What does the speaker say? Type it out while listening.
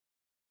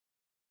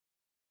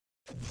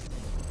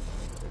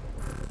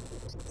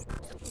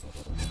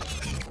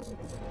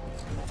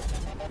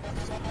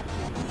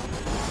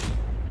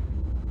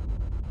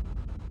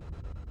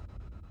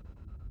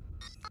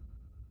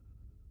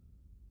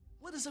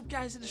What is up,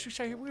 guys? It is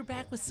Street here. We're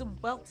back with some,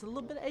 well, it's a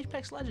little bit of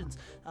Apex Legends.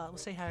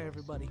 Let's say hi,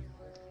 everybody.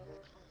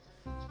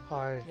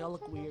 Hi. Y'all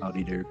look weird.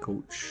 Howdy there,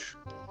 coach.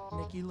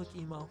 Nick, you look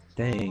emo.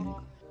 Dang.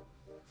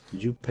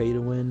 Did you pay to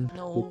win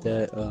with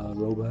that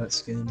robot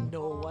skin?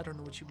 No, I don't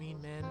know what you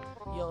mean, man.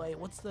 Yo, hey,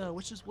 what's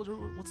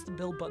the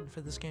build button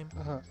for this game?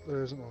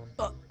 There isn't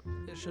one.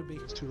 It should be.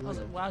 It's too I was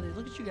late. like, wow, dude,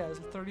 look at you guys.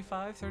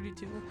 35,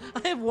 32.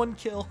 I have 1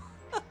 kill.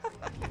 Oh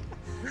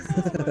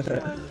my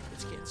God.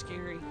 It's getting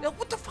scary. No,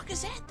 what the fuck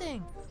is that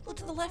thing? Look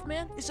to the left,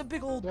 man. It's a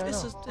big old. Yeah,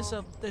 it's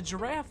a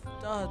giraffe,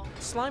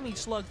 slimy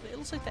slug. It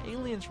looks like the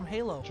aliens from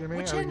Halo. Jimmy,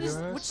 Which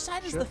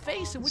side is the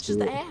face and which is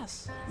the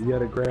ass? You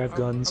gotta grab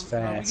guns are we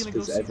fast gonna go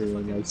because see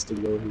everyone the likes to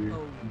go here.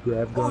 Oh.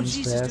 Grab Oh guns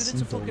Jesus, dude! fast It's a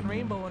and fucking boom.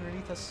 rainbow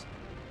underneath us.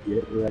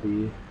 Get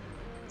ready.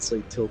 It's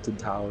like Tilted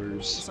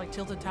Towers. It's like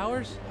Tilted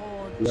Towers. Oh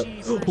Yep.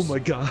 jeepers! Oh my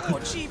God. Oh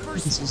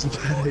jeepers! This is a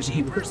bad idea.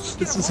 Jeepers!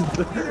 This is a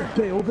bad.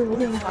 Bail, bail,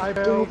 bail. Hi,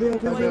 Bail, Bill. bail,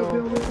 bail, bail,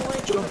 bail.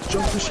 Wait. Jump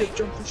the ship,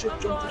 jump the ship,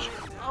 jump the ship.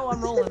 Oh, I'm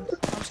rolling.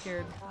 I'm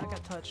scared. I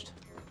got touched.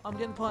 I'm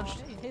getting punched.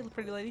 Hey,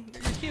 pretty lady.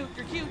 You're cute.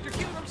 You're cute. You're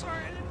cute. I'm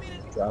sorry. I didn't mean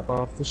it. Drop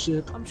off the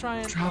ship. I'm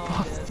trying. Drop Oh,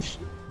 off man. the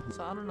ship.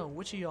 So I don't know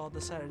which of y'all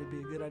decided it'd be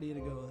a good idea to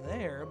go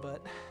there,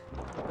 but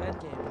bad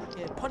game.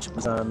 Yeah, punch him.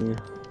 He's on me.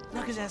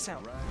 Knock his ass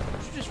out.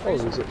 You just Oh,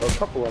 raise there's him. a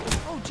couple of them.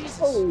 Oh Jesus.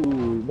 Oh,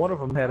 one of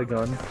them had a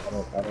gun.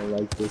 I don't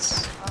like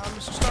this.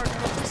 Mr. Stark,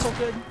 so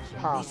good.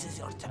 Ha. This is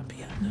your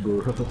champion.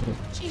 Bro.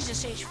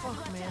 Jesus H.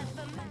 Fuck, man.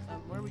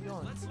 Where are we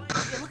going?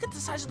 Yeah, look at the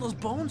size of those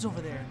bones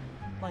over there.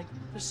 Like,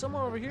 there's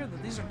someone over here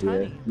that these are Yeah,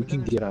 tiny. we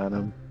can get on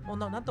them. Well,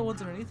 no, not the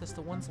ones underneath us.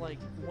 The ones like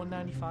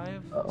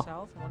 195 Oh.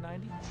 south,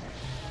 190.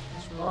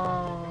 That's really, I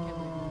can't believe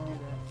we would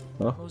do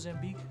that. Huh?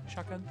 Mozambique,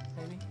 shotgun,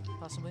 maybe,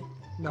 possibly.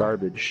 No.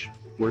 Garbage.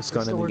 Worst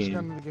gun It's the in the worst game.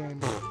 gun in the game.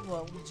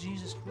 Well,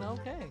 Jesus. No,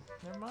 okay,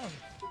 never mind.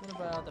 What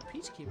about the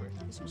Peacekeeper?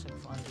 This looks like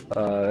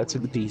fun. That's a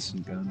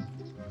decent gun.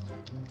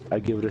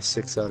 I'd give it a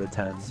 6 out of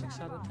 10. 6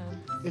 out of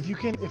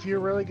 10. If you're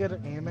really good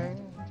at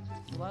aiming,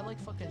 Well, I like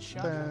fucking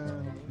shotguns.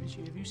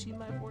 Man. Have you seen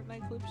my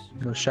Fortnite clips?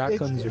 No,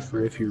 shotguns are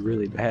for if you're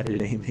really bad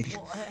at aiming.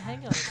 Well, hang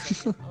on a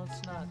second. Oh,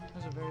 it's not.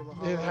 There's a variable.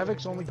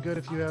 Havoc's only good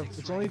if you have.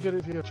 It's only good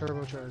if you have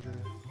turbocharger.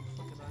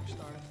 Fucking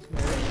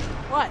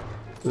Rockstar. What?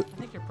 I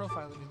think you're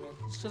profiling me, man.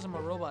 It's because I'm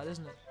a robot,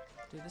 isn't it?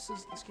 Dude, this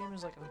game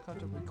is like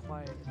uncomfortably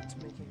quiet and it's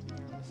making me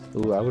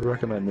nervous. Ooh, I would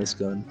recommend this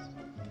gun.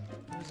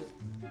 What is it?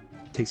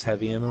 Takes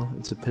heavy ammo.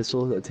 It's a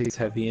pistol that takes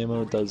heavy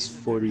ammo. It does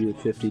 40 to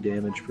 50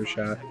 damage per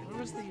shot. Where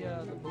was the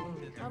balloon?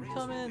 I'm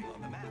coming.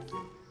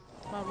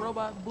 My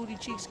robot booty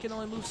cheeks can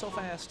only move so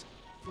fast.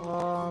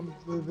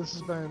 This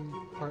has been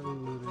partly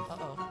looted.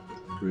 Uh-oh.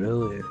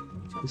 Really?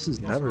 This is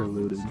never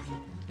looted.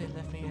 They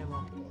left me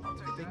ammo.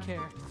 They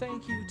care.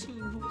 Thank you, team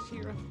who was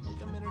here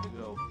like a minute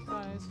ago.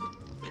 Guys.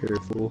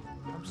 Careful.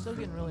 I'm still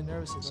getting really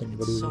nervous. It's, like,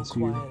 Somebody it's so was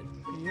here. quiet.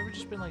 Have you ever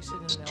just been like sitting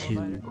in an Too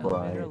elevator,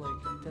 quiet.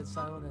 like dead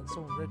silent, and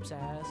someone rips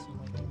ass, and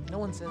like no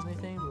one says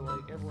anything, but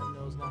like everyone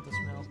knows not to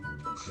smell.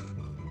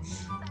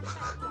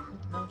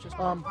 No, just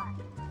what?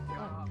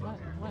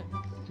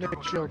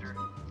 Nick, shield.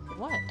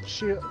 What?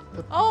 Shield.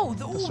 Oh,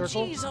 the oh,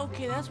 circle? jeez.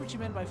 Okay, that's what you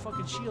meant by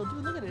fucking shield,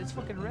 dude. Look at it. It's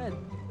fucking red.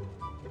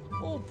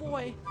 Oh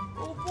boy.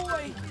 Oh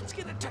boy. It's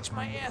gonna touch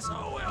my ass.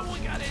 Oh my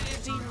God,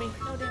 it's eating me.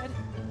 No, Dad.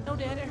 No,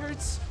 Dad. It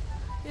hurts.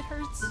 It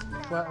hurts.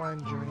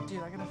 Flatline journey.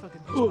 Dude, I gotta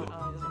fucking pinch my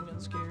eyes. I'm getting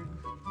scared.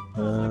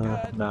 Oh my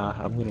God. Nah,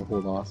 I'm gonna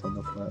hold off on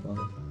the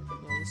flatline.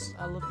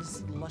 Yeah, I love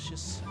this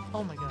luscious.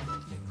 Oh my God.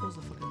 Yeah, close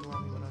the fucking door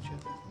on me, why don't you?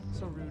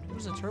 So rude.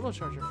 Who's a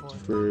turbocharger for?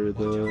 For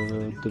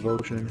the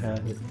devotion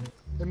habit.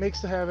 It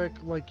makes the Havoc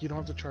like you don't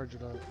have to charge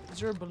it up. Is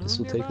there a balloon This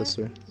will take nearby? us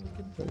there.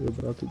 That we're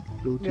about to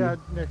go to. Yeah,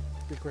 Nick,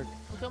 be quick.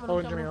 I'm coming, Oh, I'm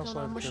and coming, Jimmy I'm also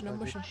coming. I'm had mushing, good I'm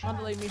mushing. idea.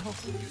 Underlay me,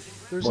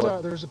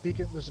 ho. There's a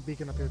beacon. There's a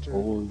beacon up here too.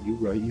 Oh, you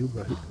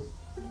right.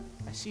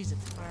 I seized it.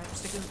 Alright, I'm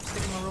sticking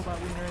my robot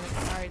wiener in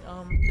it.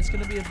 Alright, it's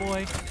gonna be a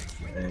boy.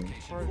 Dang.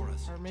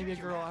 Or maybe a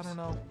girl, I don't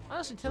know.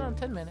 Honestly, 10 out of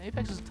 10, man.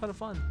 Apex is a ton of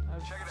fun.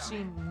 I've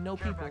seen no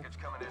people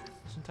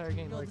this entire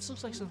game. Yo, this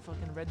looks like some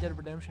fucking Red Dead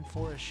Redemption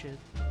 4 shit.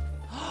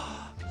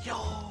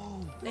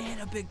 Yo! They had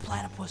a big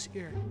platypus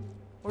ear.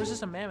 Or is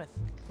this a mammoth?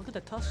 Look at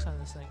the tusks on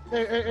this thing.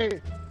 Hey.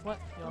 What?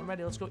 Yo, I'm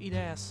ready. Let's go eat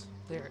ass.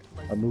 There.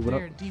 Like, I'm moving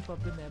they're up. deep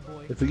up in that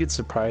boy. If we could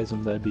surprise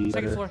him, that'd be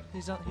Second better. floor.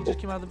 He just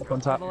came out of on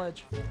top. the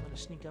ledge. I'm gonna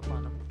sneak up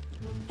on him.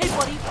 Hey,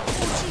 buddy!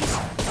 Oh, jeez!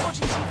 Oh,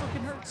 jeez, he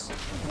fucking hurts.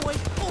 Oh, boy!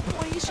 Oh,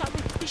 boy, he shot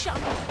me! He shot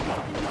me! He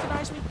fucking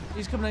euthanized me!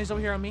 He's coming, he's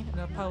over here on me in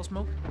a pile of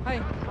smoke. Hi,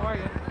 how are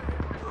you?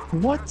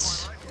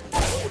 What?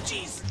 Oh,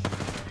 jeez!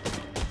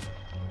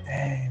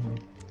 Dang.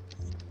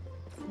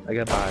 I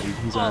got bodied.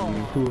 He's on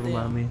me. Two of them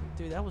on me.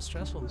 Dude, that was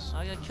stressful.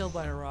 I got killed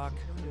by a rock.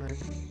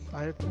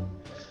 I have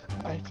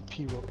to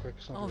pee real quick.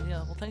 So Oh,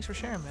 yeah. Well, thanks for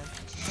sharing, man.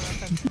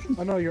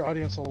 I know your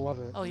audience will love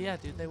it. Oh, yeah,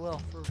 dude, they will.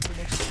 For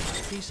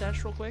next pee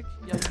sesh real quick.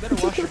 Yeah, you better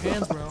wash your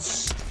hands, bro. What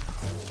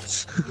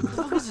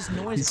the fuck is this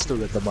noise? He's still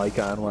got the mic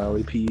on while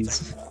he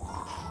pees.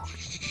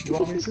 You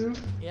want me to?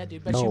 Yeah,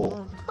 dude, bet you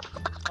won't.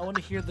 I want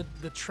to hear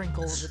the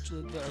trickle,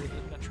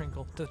 not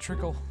trickle, the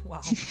trickle. Wow,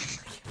 I can't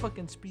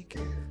fucking speak.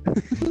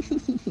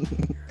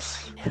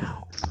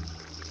 Now.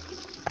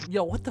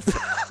 Yo, what the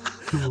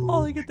fuck?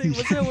 All I can think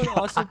was that one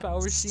Austin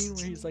Powers scene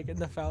where he's like in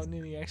the fountain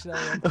and he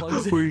accidentally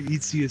unplugs it. Where he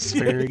eats the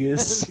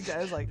asparagus. The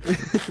guy's like,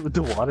 with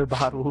the water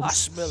bottles. I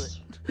smell it.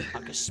 I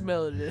can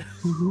smell it.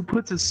 Who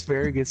puts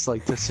asparagus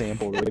like to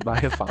sample right by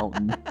a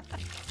fountain?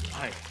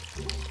 Alright.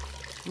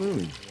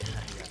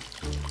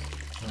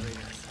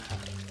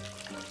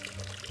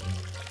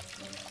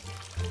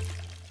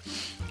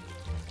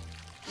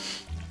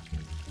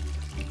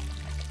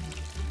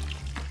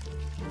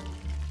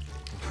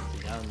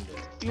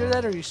 You hear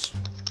that, or you?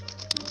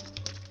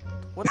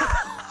 What the?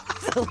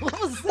 What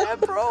was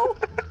that, bro?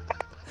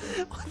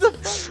 What the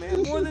fuck,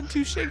 man? More than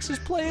 2 shakes is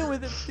playing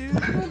with it, dude.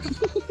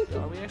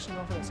 Yo, are we actually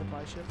going for that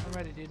supply ship? I'm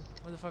ready, dude.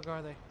 Where the fuck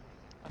are they?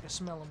 I can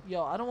smell them.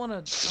 Yo, I don't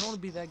wanna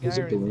be that guy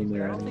or anything,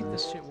 but I don't think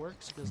this shit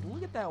works because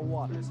look at that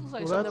water. This looks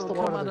like something that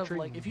would come out of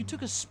like if you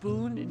took a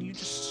spoon and you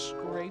just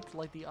scraped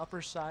like the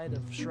upper side of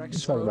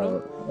Shrek's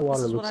scrotum. This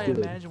is what I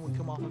imagine would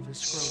come off of his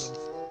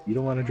scrotum. You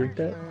don't want to drink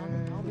that?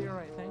 I'll be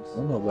alright, thanks. I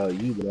don't know about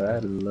you, but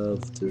I'd love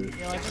to.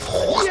 Yo,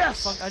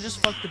 I just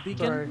fucked the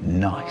beacon. Sorry.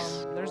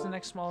 Nice. There's the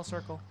next small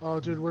circle.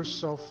 Oh, dude, we're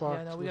so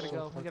fucked. Yeah, no, we gotta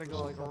go. We gotta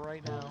go like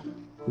right now.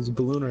 There's a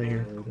balloon right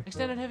here.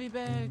 Extended heavy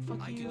bag.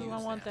 Fuck you.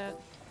 I want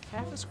that.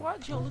 Half a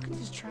squad? Yo, look at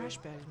these trash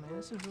bags, man.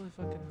 This is really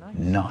fucking nice.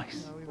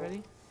 Nice. Are we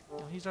ready?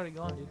 Yo, he's already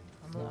gone, dude.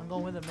 I'm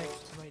going with him, Nick.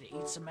 I'm ready to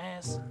eat some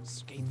ass and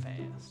skate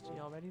fast.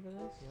 Y'all ready for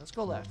this? Yeah, let's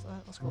go left.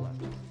 Let's go left.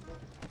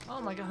 Oh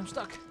my god, I'm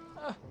stuck.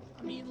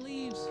 I'm eating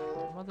leaves.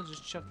 My mother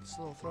just chucked this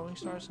little throwing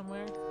star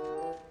somewhere.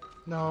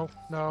 No,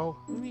 no.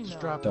 What do you mean Just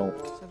no? drop it. Don't.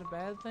 Is that a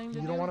bad thing to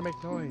do? You don't want to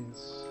make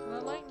noise. But I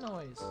like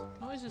noise.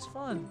 Noise is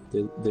fun.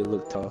 They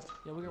look tough.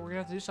 Yeah, we're gonna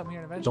have to do something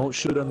here eventually. Don't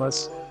shoot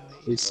unless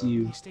they see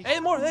you. Hey,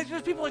 more!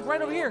 There's people like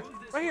right over here!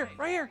 Right here!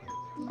 Right here!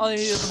 Oh, they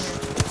need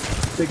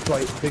us Big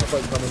fight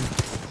coming.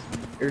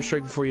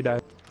 Airstrike before you die.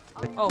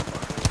 here. Oh,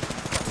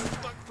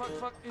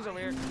 fuck. He's over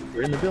here.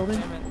 You're in the building?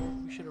 Damn it.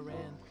 We should have ran.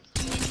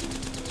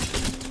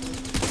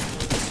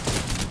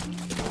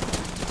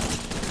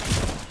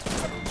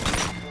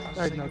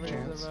 I had no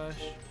chance.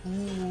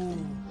 Ooh,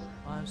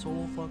 I'm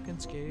so fucking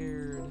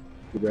scared.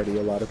 Get ready,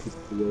 a lot of people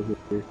go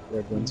here.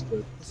 Everyone's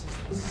good. This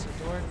is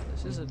a door?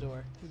 This is a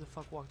door. Who the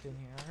fuck walked in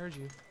here? I heard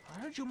you. I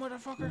heard you,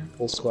 motherfucker.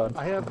 Full squad.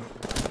 I have.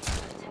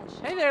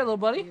 Hey there, little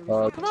buddy. Come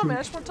on, man.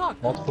 I just want to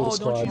talk. multiple Oh,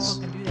 don't you squads.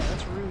 fucking do that.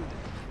 That's rude.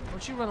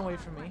 Don't you run away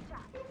from me.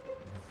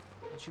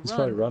 Don't you He's run.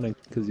 probably running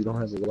because you don't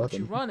have a Don't you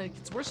weapon. run. It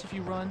gets worse if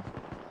you run.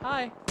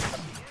 Hi.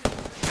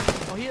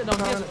 Oh, he has a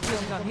gun.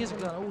 He has a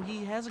gun. Oh,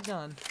 he has a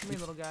gun. Come here,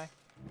 little guy.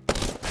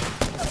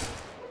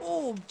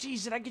 Oh,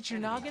 jeez. Did I get your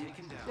noggin?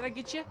 Did I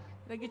get you?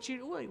 Did I get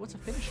you? Wait, what's a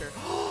finisher?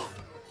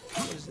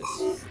 What is this?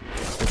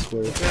 That's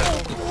where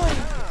Oh, boy.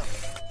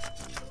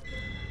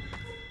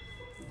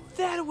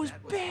 That was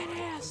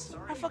badass.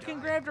 I fucking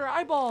grabbed her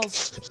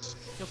eyeballs.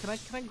 Yo, can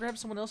I grab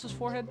someone else's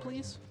forehead,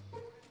 please?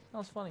 That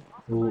was funny.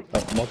 Ooh,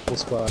 multiple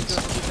squads.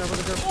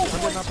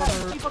 Oh, boy,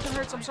 he fucking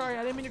hurts. I'm sorry.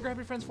 I didn't mean to grab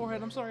your friend's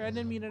forehead. I'm sorry. I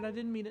didn't mean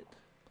it.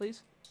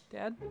 Please,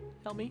 Dad,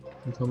 help me.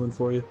 I'm coming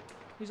for you.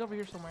 He's over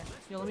here somewhere.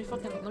 Yo, let me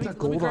grab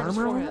gold his armor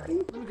forehead.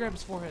 Let me grab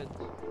his forehead.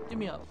 Give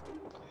me up.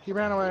 He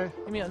ran away.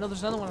 Give me up. No,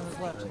 there's another one on his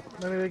left.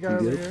 Maybe they got You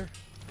over good? here.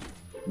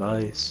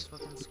 Nice.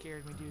 Fucking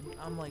scared me, dude.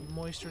 I'm like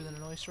moister than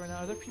an oyster right now.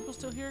 Are there people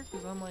still here?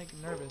 Because I'm like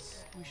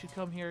nervous. We should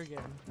come here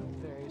again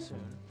very soon.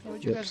 Hey,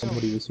 where'd you Yep, guys go?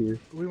 somebody was here.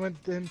 We went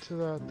into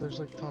the. There's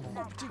like tunnel.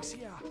 Optics,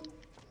 yeah.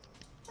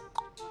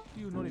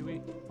 You naughty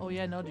wee. Oh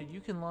yeah, no, dude.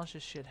 You can launch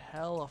this shit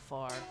hella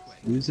far.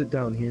 Use it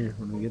down here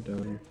when we get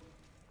down here.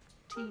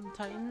 Teen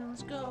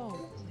Titans Go!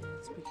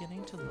 It's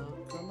beginning to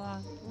look a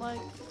lot like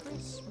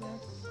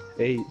Christmas.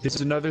 Hey,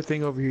 there's another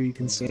thing over here you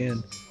can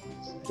scan.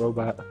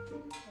 Robot. Oh,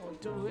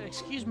 dude,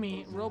 excuse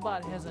me,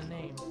 robot has a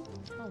name.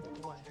 Oh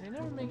boy, they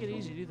never make it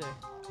easy, do they?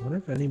 I wonder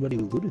if anybody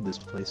looted this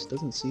place.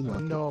 Doesn't seem like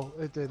it. No,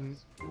 it didn't.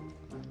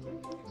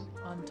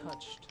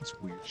 Untouched. It's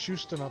weird.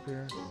 Houston up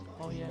here.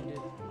 Oh yeah, I did.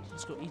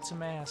 Let's go eat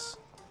some ass.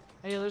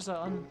 Hey, there's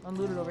a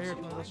unlooted over here.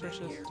 Can we go search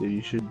this? So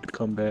you should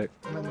come back.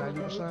 I'm at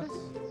 90%.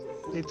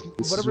 It's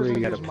This is whatever's where you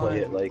in gotta his play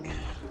it mind. like.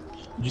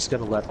 You just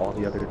gotta let all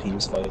the other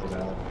teams fight it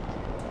out.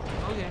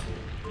 Okay.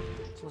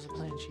 So what's the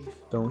plan, Chief?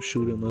 Don't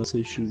shoot unless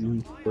they shoot you.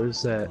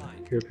 Where's that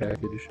care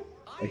package?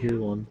 I hear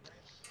one.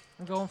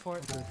 I'm going for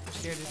it. I'm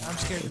scared, dude. I'm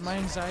scared. My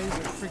anxieties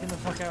are freaking the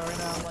fuck out right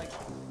now. I'm like,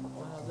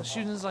 the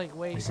shooting's like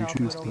way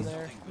southward over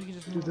there. We can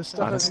just move this south.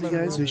 stuff Honestly, hasn't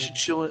been guys, we looted. should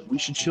chill it. We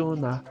should chill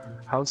in the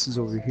houses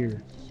over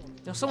here.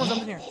 Yo, someone's up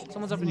in here.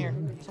 Someone's up in here.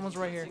 Someone's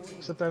right here.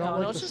 Except I don't No,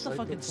 like no, it's the just the sight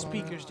fucking that's on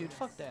speakers, dude.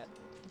 Fuck that.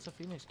 It's a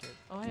Phoenix kid.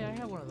 Oh, hey, I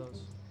have one of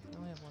those. I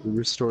only have It one.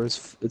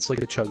 restores. It's like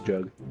a chug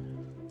jug. It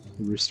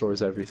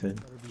restores everything.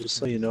 Just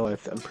so you know, I'm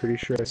pretty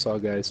sure I saw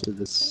guys to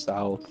the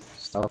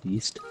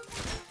southeast.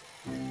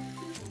 You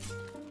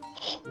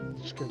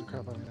scared the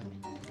crap out of me.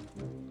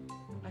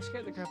 I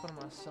scared the crap out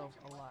of myself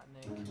a lot,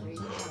 Nick.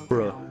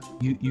 Bro,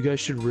 you guys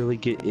should really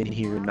get in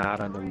here, not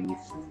on the roof,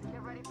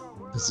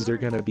 because they're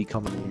gonna be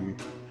coming here.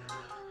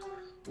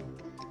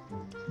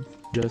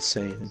 Just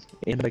saying.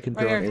 And I can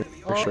Right throw an here.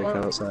 airstrike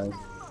outside.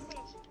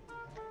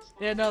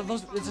 Yeah, no,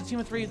 it's a team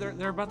of 3.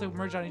 They're about to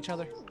merge on each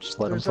other. Just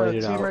let them There's fight a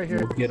it team out. right here.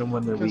 We'll get them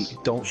when they're weak.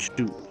 Just- Don't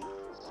shoot.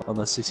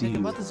 Unless they see Nick,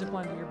 I'm you. about to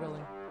zipline to your building.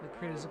 Like,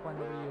 create a zipline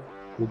over you.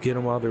 We'll get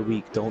them while they're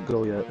weak. Don't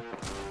go yet.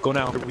 Go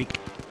now. They're weak.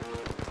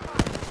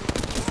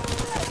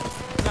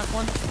 Knock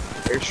one.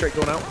 Airstrike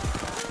going out.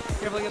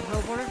 Careful, I get the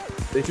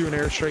teleporter. They threw an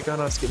airstrike on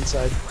us. Get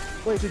inside.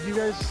 Wait, did you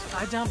guys?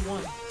 I downed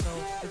one, so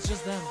it's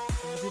just them.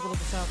 And the people to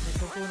the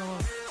south. Nick, go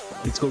alone.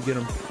 Let's go get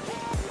them.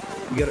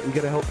 We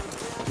gotta help.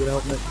 We gotta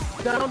help Nick.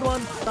 Down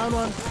one. Down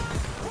one.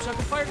 I'm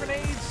chucking fire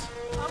grenades.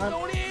 I'm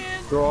going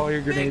in. Throw all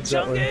your grenades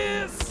that way.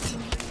 Chungus!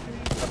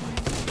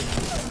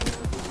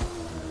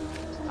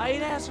 I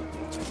ate ass.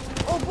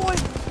 Oh boy,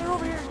 they're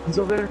over here. He's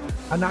over there.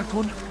 I knocked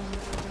one.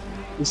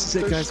 This is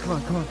it, guys. Come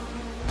on, come on.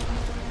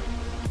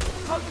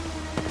 Hug.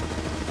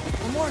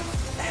 One more.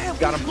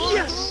 Got him.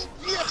 Yes.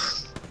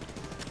 Yes.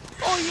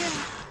 Oh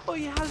yeah. Oh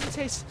yeah. How does it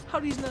taste? How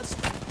do these nuts?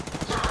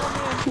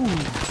 Oh man.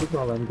 Ooh, look at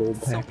all them gold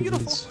So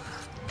packages.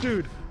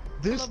 beautiful.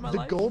 Dude, love my the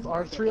life. gold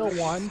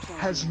R301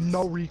 has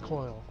no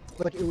recoil.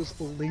 Like it was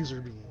a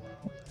laser beam.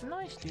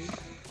 Nice, dude.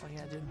 Oh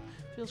yeah, dude.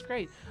 Feels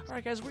great.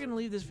 Alright guys, we're gonna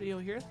leave this video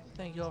here.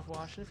 Thank you all for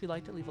watching. If you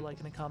liked it, leave a like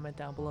and a comment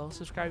down below.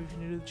 Subscribe if you're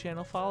new to the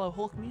channel. Follow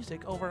Hulk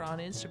Music over on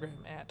Instagram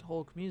at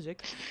Hulk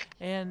Music.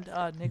 And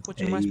Nick,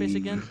 what's your MySpace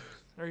again?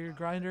 Or your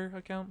Grinder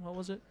account? What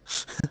was it?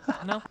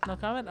 No? No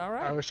comment? I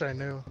Alright. wish I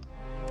knew.